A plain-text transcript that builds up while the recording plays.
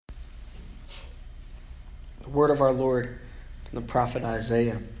The word of our Lord from the prophet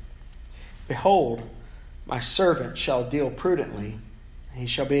Isaiah. Behold, my servant shall deal prudently. He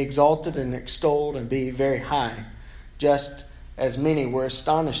shall be exalted and extolled and be very high. Just as many were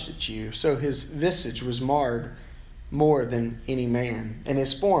astonished at you, so his visage was marred more than any man, and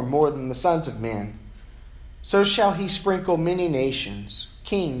his form more than the sons of men. So shall he sprinkle many nations.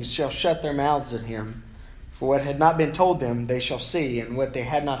 Kings shall shut their mouths at him. For what had not been told them they shall see, and what they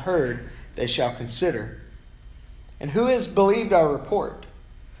had not heard they shall consider. And who has believed our report?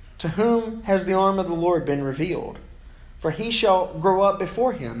 To whom has the arm of the Lord been revealed? For he shall grow up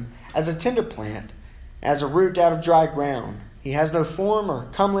before him as a tender plant, as a root out of dry ground. He has no form or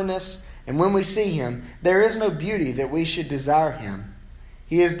comeliness, and when we see him, there is no beauty that we should desire him.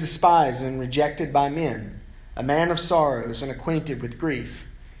 He is despised and rejected by men, a man of sorrows and acquainted with grief.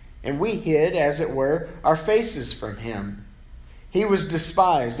 And we hid, as it were, our faces from him. He was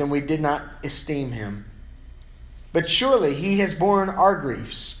despised, and we did not esteem him. But surely he has borne our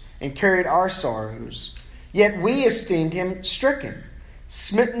griefs and carried our sorrows. Yet we esteemed him stricken,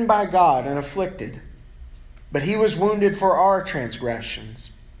 smitten by God, and afflicted. But he was wounded for our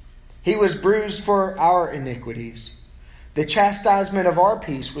transgressions. He was bruised for our iniquities. The chastisement of our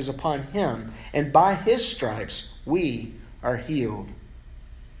peace was upon him, and by his stripes we are healed.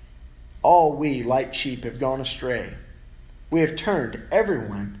 All we, like sheep, have gone astray. We have turned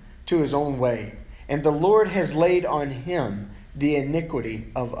everyone to his own way, and the Lord has laid on him the iniquity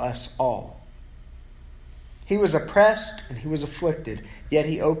of us all. He was oppressed and he was afflicted, yet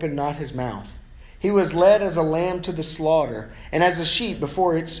he opened not his mouth. He was led as a lamb to the slaughter, and as a sheep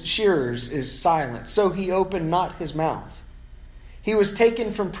before its shearers is silent, so he opened not his mouth. He was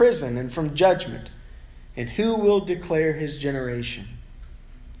taken from prison and from judgment, and who will declare his generation?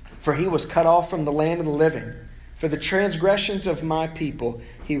 For he was cut off from the land of the living. For the transgressions of my people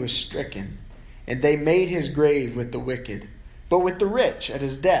he was stricken. And they made his grave with the wicked, but with the rich at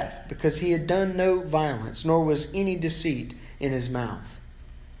his death, because he had done no violence, nor was any deceit in his mouth.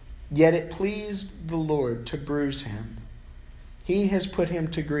 Yet it pleased the Lord to bruise him. He has put him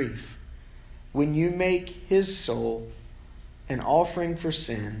to grief. When you make his soul an offering for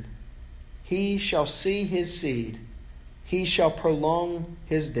sin, he shall see his seed. He shall prolong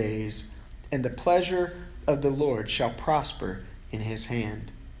his days, and the pleasure of the Lord shall prosper in his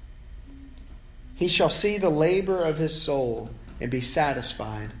hand. He shall see the labor of his soul and be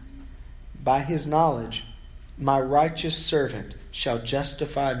satisfied. By his knowledge, my righteous servant shall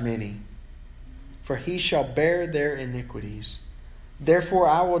justify many, for he shall bear their iniquities. Therefore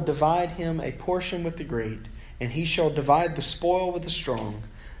I will divide him a portion with the great, and he shall divide the spoil with the strong,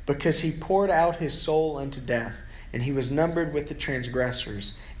 because he poured out his soul unto death, and he was numbered with the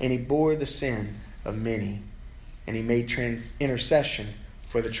transgressors, and he bore the sin of many, and he made intercession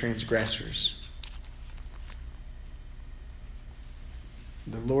for the transgressors.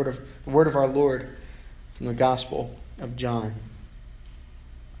 The word of our Lord from the Gospel of John.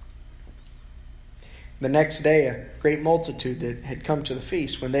 The next day, a great multitude that had come to the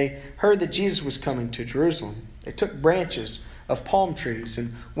feast, when they heard that Jesus was coming to Jerusalem, they took branches of palm trees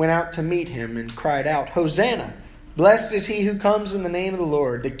and went out to meet him and cried out, Hosanna! Blessed is he who comes in the name of the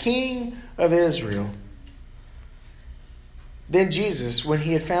Lord, the King of Israel. Then Jesus, when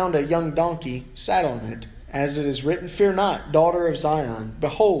he had found a young donkey, sat on it, as it is written, Fear not, daughter of Zion.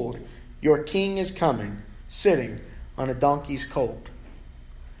 Behold, your king is coming, sitting on a donkey's colt.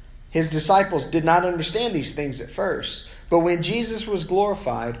 His disciples did not understand these things at first, but when Jesus was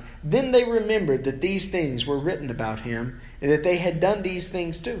glorified, then they remembered that these things were written about him, and that they had done these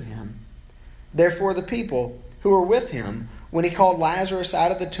things to him. Therefore the people who were with him, when he called Lazarus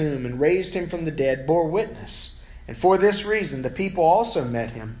out of the tomb and raised him from the dead, bore witness. And for this reason the people also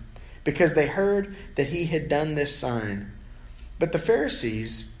met him, because they heard that he had done this sign. But the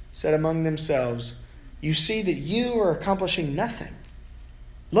Pharisees said among themselves, You see that you are accomplishing nothing.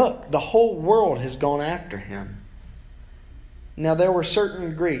 Look, the whole world has gone after him. Now there were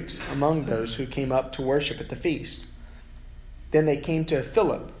certain Greeks among those who came up to worship at the feast. Then they came to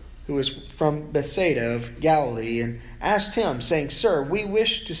Philip, who was from Bethsaida of Galilee, and asked him, saying, Sir, we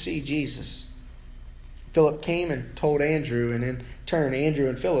wish to see Jesus. Philip came and told Andrew, and in turn Andrew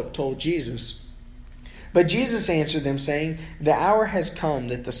and Philip told Jesus. But Jesus answered them, saying, The hour has come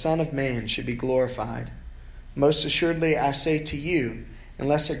that the Son of Man should be glorified. Most assuredly I say to you,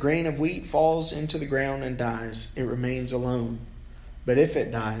 unless a grain of wheat falls into the ground and dies, it remains alone. But if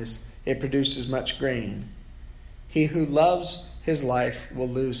it dies, it produces much grain. He who loves his life will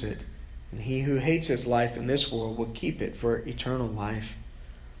lose it, and he who hates his life in this world will keep it for eternal life.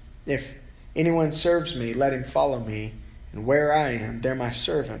 If anyone serves me, let him follow me, and where I am, there my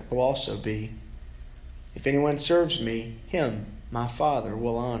servant will also be. If anyone serves me, him my Father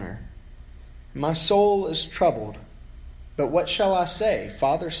will honor. My soul is troubled, but what shall I say?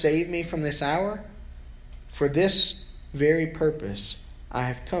 Father, save me from this hour? For this very purpose I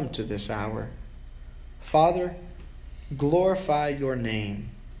have come to this hour. Father, glorify your name.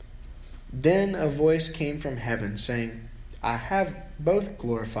 Then a voice came from heaven saying, I have both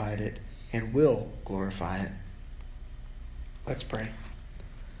glorified it and will glorify it. Let's pray.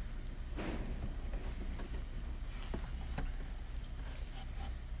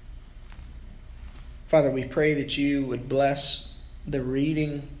 Father, we pray that you would bless the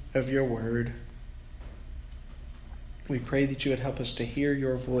reading of your word. We pray that you would help us to hear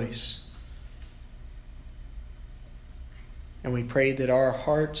your voice. And we pray that our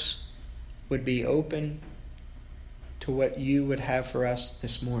hearts would be open to what you would have for us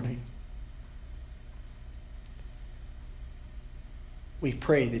this morning. We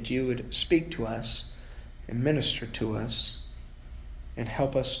pray that you would speak to us and minister to us and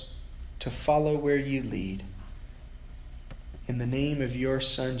help us to follow where you lead. In the name of your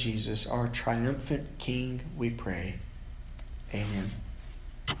Son, Jesus, our triumphant King, we pray. Amen.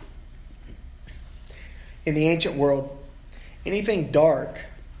 In the ancient world, anything dark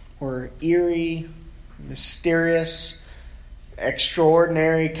or eerie, mysterious,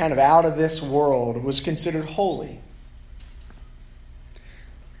 extraordinary, kind of out of this world was considered holy.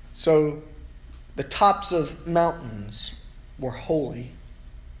 So the tops of mountains were holy.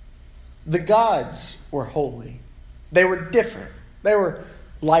 The gods were holy. They were different. They were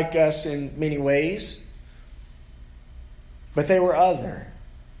like us in many ways, but they were other.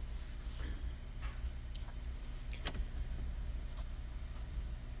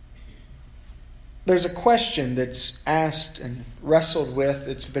 There's a question that's asked and wrestled with.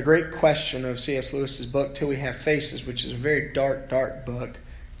 It's the great question of C.S. Lewis's book, Till We Have Faces, which is a very dark, dark book.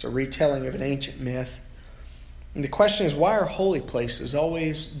 It's a retelling of an ancient myth. And the question is, why are holy places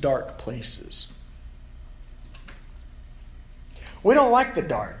always dark places? We don't like the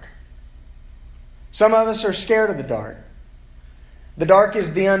dark. Some of us are scared of the dark. The dark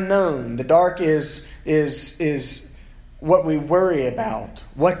is the unknown. The dark is what we worry about.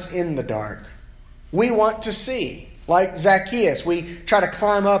 What's in the dark? We want to see. Like Zacchaeus, we try to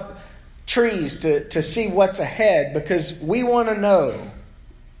climb up trees to see what's ahead because we want to know.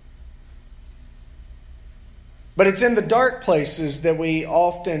 But it's in the dark places that we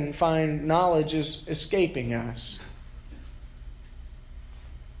often find knowledge is escaping us.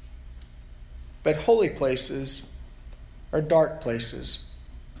 But holy places are dark places.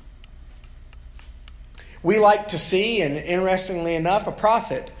 We like to see, and interestingly enough, a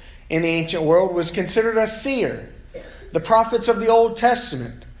prophet in the ancient world was considered a seer. The prophets of the Old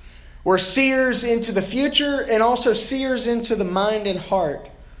Testament were seers into the future and also seers into the mind and heart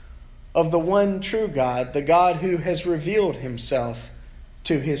of the one true God, the God who has revealed himself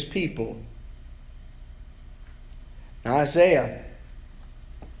to his people. Now Isaiah,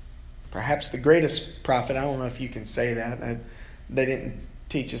 perhaps the greatest prophet, I don't know if you can say that. They didn't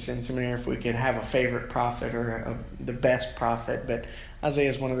teach us in seminary if we could have a favorite prophet or the best prophet, but Isaiah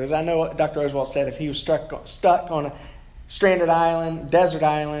is one of those. I know Dr. Oswald said if he was stuck on a stranded island,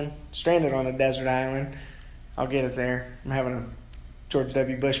 stranded on a desert island, I'll get it there. I'm having a George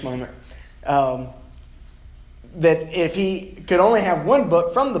W. Bush moment. That if he could only have one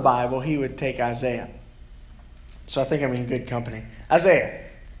book from the Bible, he would take Isaiah. So I think I'm in good company. Isaiah,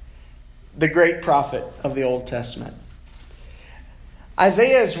 the great prophet of the Old Testament.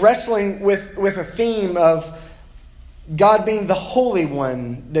 Isaiah is wrestling with a theme of God being the Holy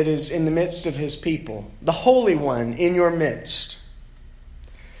One that is in the midst of his people. The Holy One in your midst.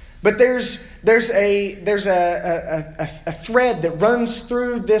 But there's a thread that runs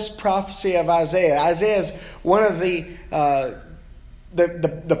through this prophecy of Isaiah. Isaiah is one of the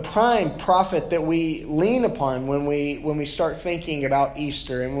prime prophet that we lean upon when we start thinking about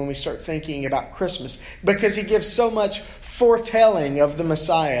Easter and when we start thinking about Christmas, because he gives so much foretelling of the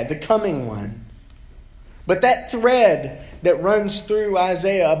Messiah, the coming one. But that thread that runs through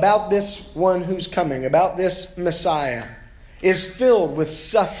Isaiah about this one who's coming, about this Messiah, is filled with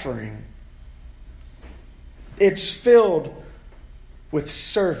suffering. It's filled with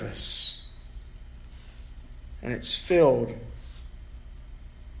service. And it's filled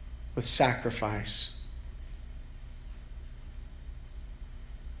with sacrifice.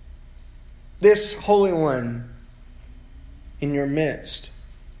 This Holy One in your midst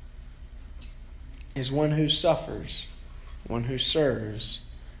is one who suffers, one who serves,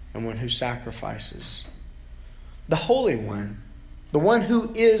 and one who sacrifices. The Holy One, the one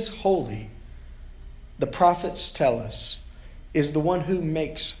who is holy, the prophets tell us, is the one who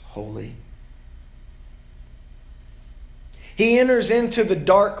makes holy. He enters into the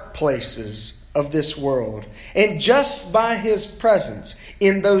dark places of this world. And just by His presence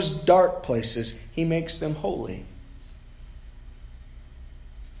in those dark places, He makes them holy.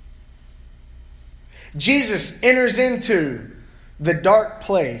 Jesus enters into the dark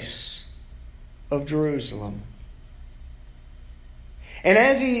place of Jerusalem. And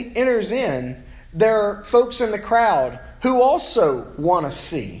as He enters in, there are folks in the crowd who also want to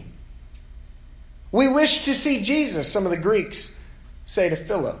see. We wish to see Jesus, some of the Greeks say to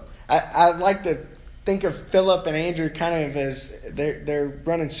Philip. I like to think of Philip and Andrew kind of as they're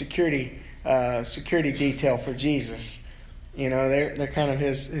running security detail for Jesus. You know, they're kind of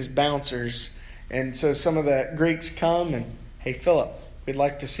his bouncers. And so some of the Greeks come and, hey, Philip, we'd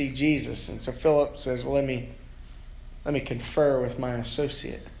like to see Jesus. And so Philip says, well, let me confer with my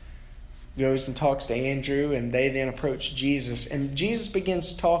associate. Goes and talks to Andrew, and they then approach Jesus. And Jesus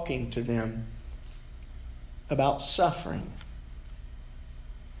begins talking to them about suffering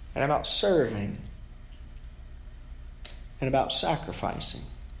and about serving and about sacrificing.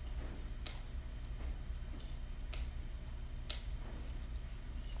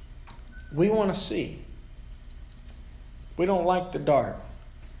 We want to see. We don't like the dark.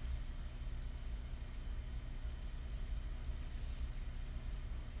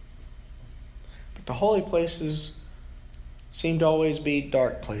 But the holy places seem to always be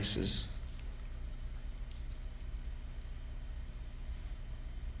dark places.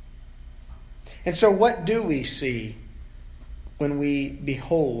 And so what do we see when we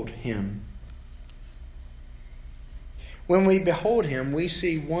behold Him? When we behold Him, we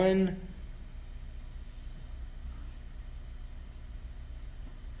see one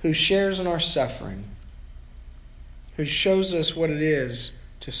who shares in our suffering, who shows us what it is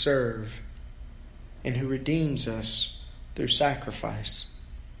to serve, and who redeems us through sacrifice.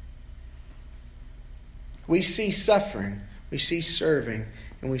 We see suffering, we see serving,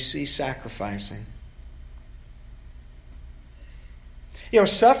 and we see sacrificing. You know,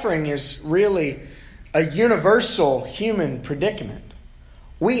 suffering is really a universal human predicament.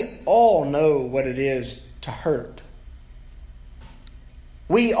 We all know what it is to hurt.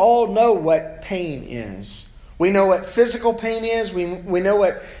 We all know what pain is. We know what physical pain is. We know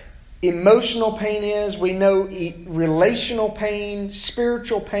what emotional pain is. We know relational pain,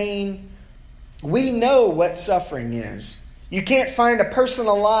 spiritual pain. We know what suffering is. You can't find a person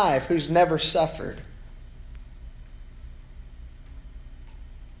alive who's never suffered.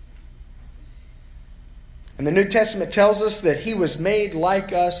 And the New Testament tells us that He was made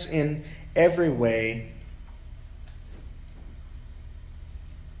like us in every way.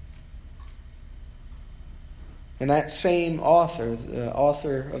 And that same author, the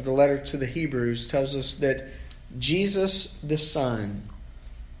author of the letter to the Hebrews, tells us that Jesus the Son,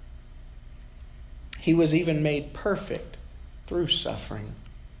 He was even made perfect through suffering.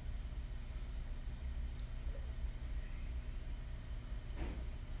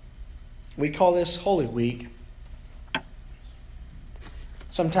 We call this Holy Week.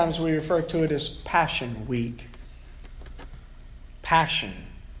 Sometimes we refer to it as Passion Week. Passion.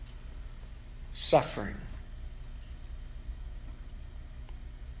 Suffering.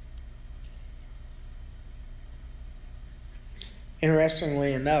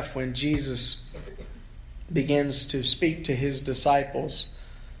 Interestingly enough, when Jesus begins to speak to His disciples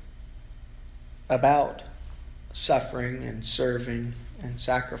about suffering and serving and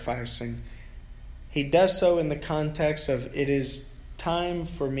sacrificing, He does so in the context of, it is time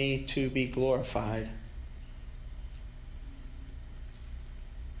for me to be glorified.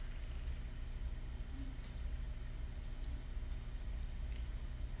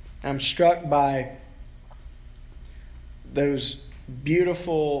 I'm struck by those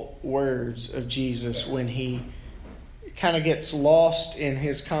beautiful words of Jesus when He kind of gets lost in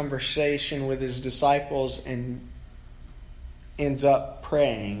His conversation with His disciples and ends up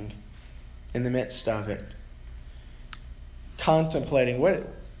praying in the midst of it. Contemplating,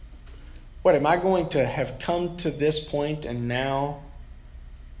 what am I going to have come to this point and now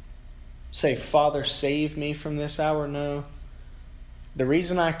say, Father, save me from this hour? No. The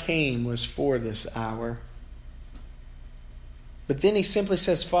reason I came was for this hour. But then He simply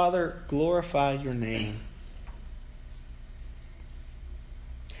says, Father, glorify your name.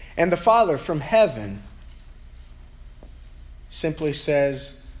 And the Father from heaven simply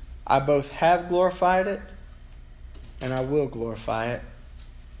says, I both have glorified it and I will glorify it.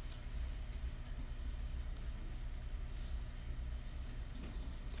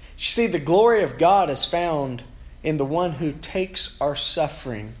 You see, the glory of God is found in the one who takes our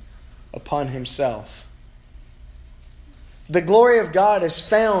suffering upon Himself. The glory of God is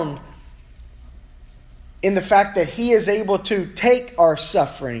found in the fact that He is able to take our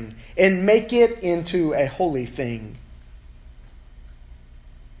suffering and make it into a holy thing.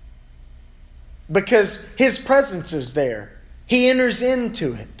 Because His presence is there. He enters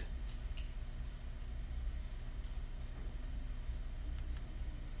into it.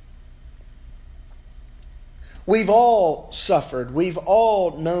 We've all suffered. We've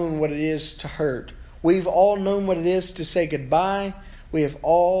all known what it is to hurt. We've all known what it is to say goodbye. We have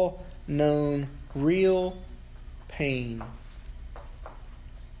all known real pain.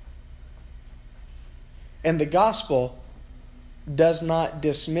 And the gospel does not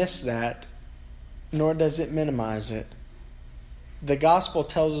dismiss that, nor does it minimize it. The gospel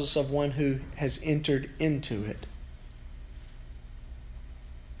tells us of one who has entered into it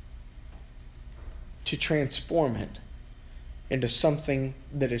to transform it into something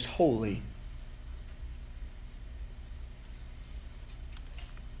that is holy.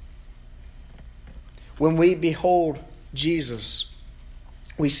 When we behold Jesus,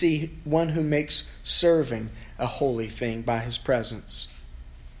 we see one who makes serving a holy thing by His presence.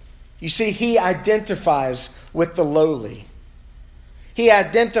 You see, He identifies with the lowly. He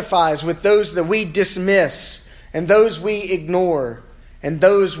identifies with those that we dismiss and those we ignore and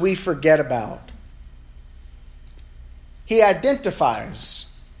those we forget about. He identifies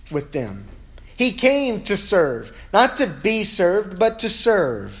with them. He came to serve, not to be served, but to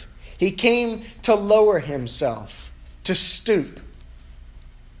serve. He came to lower Himself, to stoop.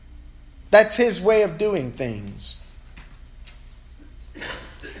 That's His way of doing things.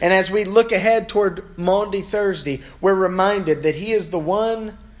 And as we look ahead toward Maundy Thursday, we're reminded that He is the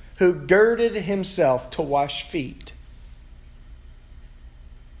one who girded Himself to wash feet,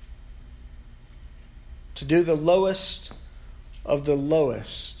 to do the lowest of the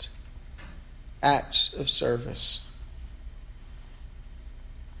lowest acts of service.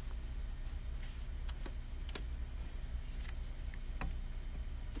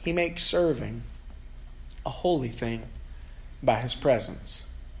 He makes serving a holy thing by His presence.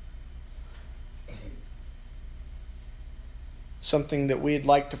 Something that we'd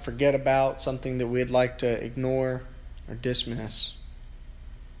like to forget about, something that we'd like to ignore or dismiss.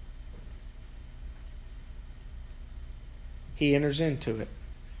 He enters into it.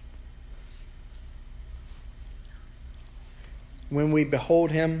 When we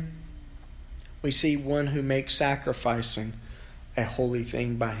behold Him, we see one who makes sacrificing a holy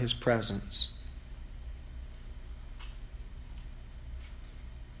thing by His presence.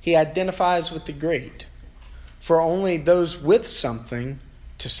 He identifies with the great, for only those with something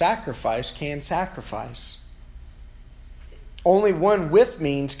to sacrifice can sacrifice. Only one with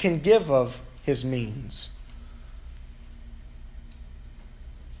means can give of his means.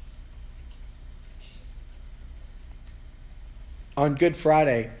 On Good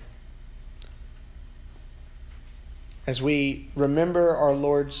Friday, as we remember our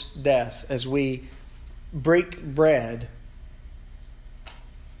Lord's death, as we break bread,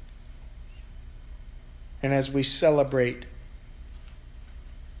 and as we celebrate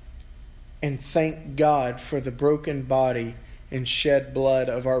and thank God for the broken body and shed blood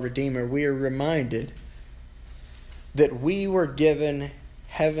of our Redeemer, we are reminded that we were given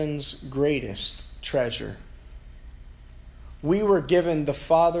heaven's greatest treasure. We were given the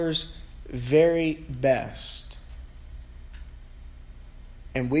Father's very best.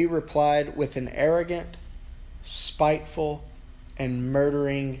 And we replied with an arrogant, spiteful, and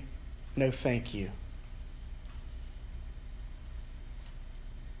murdering no thank you.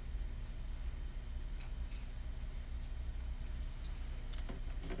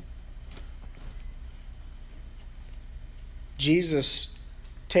 Jesus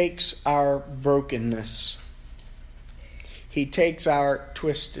takes our brokenness. He takes our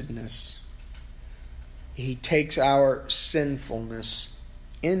twistedness. He takes our sinfulness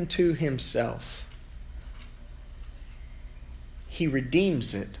into Himself. He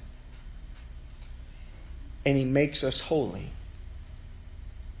redeems it. And He makes us holy.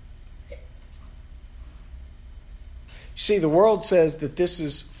 You see, the world says that this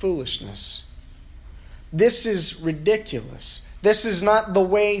is foolishness. This is ridiculous. This is not the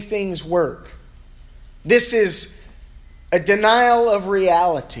way things work. This is a denial of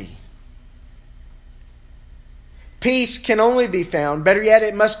reality. Peace can only be found, better yet,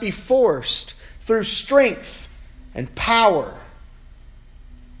 it must be forced through strength and power.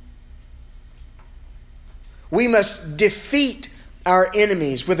 We must defeat our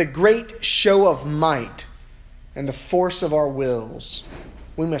enemies with a great show of might and the force of our wills.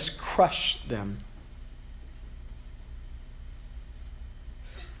 We must crush them.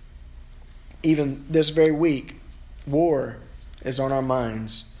 Even this very week, war is on our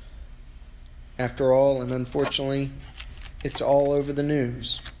minds after all, and unfortunately, it's all over the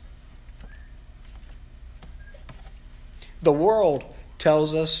news. The world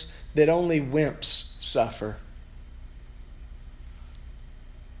tells us that only wimps suffer.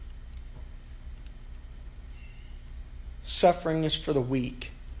 Suffering is for the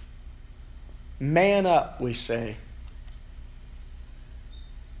weak. Man up, we say.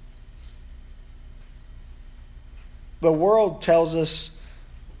 The world tells us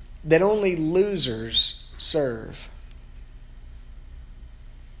that only losers serve.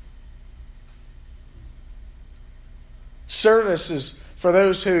 Service is for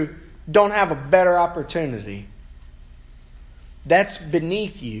those who don't have a better opportunity. That's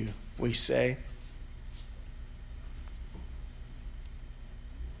beneath you, we say.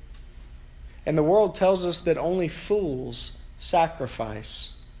 And the world tells us that only fools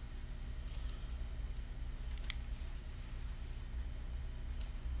sacrifice.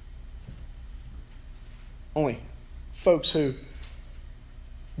 Only folks who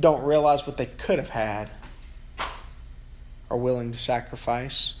don't realize what they could have had are willing to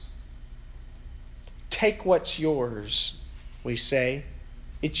sacrifice. Take what's yours, we say.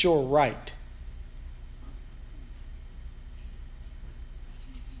 It's your right.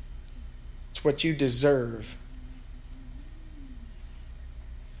 It's what you deserve.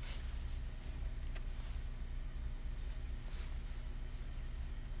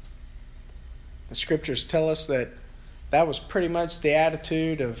 The scriptures tell us that was pretty much the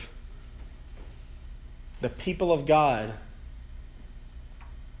attitude of the people of God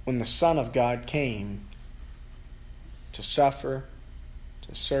when the Son of God came to suffer,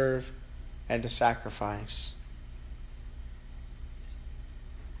 to serve, and to sacrifice.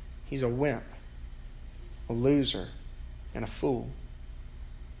 He's a wimp, a loser, and a fool.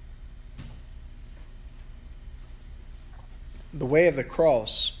 The way of the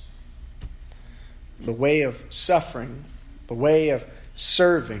cross, the way of suffering, the way of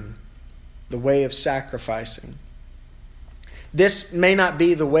serving, the way of sacrificing. This may not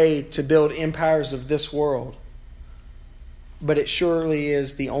be the way to build empires of this world, but it surely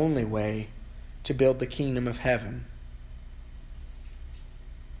is the only way to build the kingdom of heaven.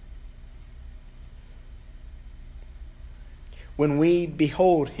 When we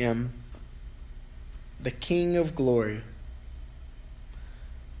behold him, the King of glory,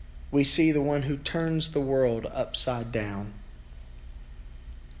 we see the one who turns the world upside down.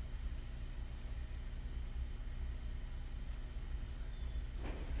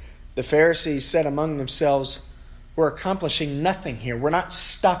 The Pharisees said among themselves, "We're accomplishing nothing here. We're not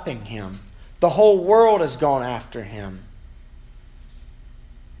stopping him. The whole world has gone after him."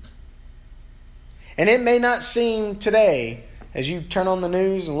 And it may not seem today, as you turn on the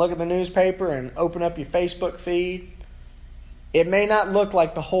news and look at the newspaper and open up your Facebook feed, it may not look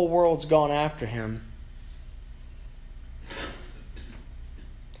like the whole world's gone after him.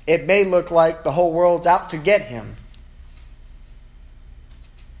 It may look like the whole world's out to get him.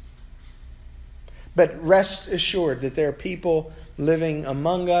 But rest assured that there are people living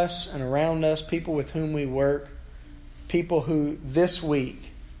among us and around us, people with whom we work, people who this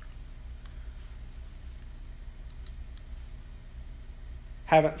week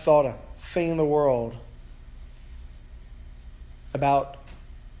haven't thought a thing in the world about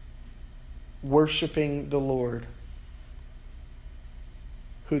worshiping the Lord,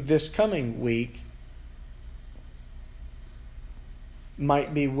 who this coming week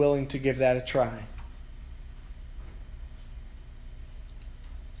might be willing to give that a try.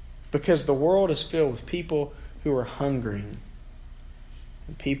 Because the world is filled with people who are hungering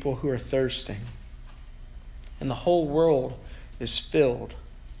and people who are thirsting. And the whole world is filled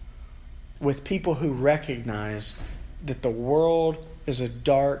with people who recognize that the world is a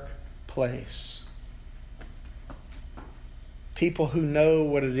dark place. People who know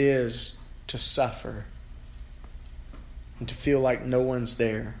what it is to suffer and to feel like no one's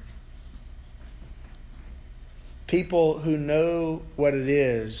there. People who know what it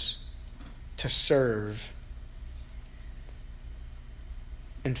is to serve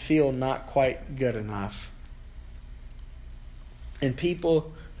and feel not quite good enough. And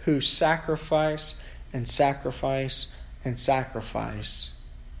people who sacrifice and sacrifice and sacrifice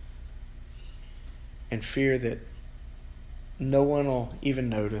and fear that no one will even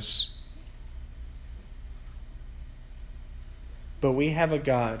notice. But we have a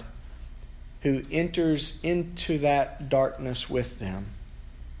God who enters into that darkness with them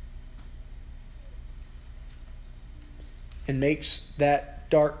and makes that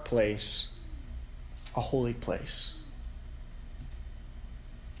dark place a holy place.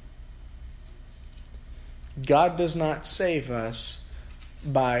 God does not save us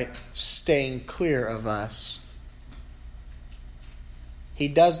by staying clear of us. He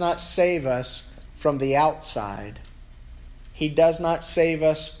does not save us from the outside. He does not save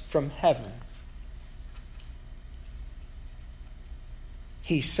us from heaven.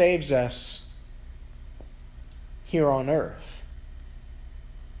 He saves us here on earth.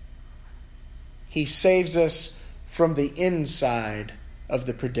 He saves us from the inside of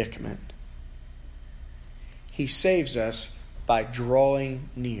the predicament. He saves us by drawing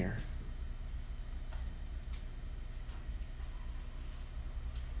near.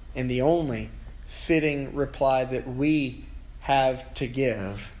 And the only fitting reply that we have to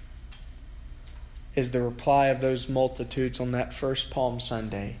give is the reply of those multitudes on that first Palm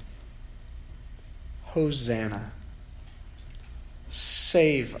Sunday. Hosanna.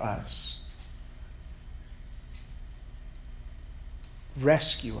 Save us.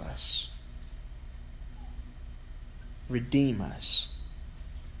 Rescue us. Redeem us.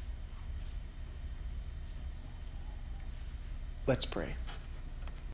 Let's pray.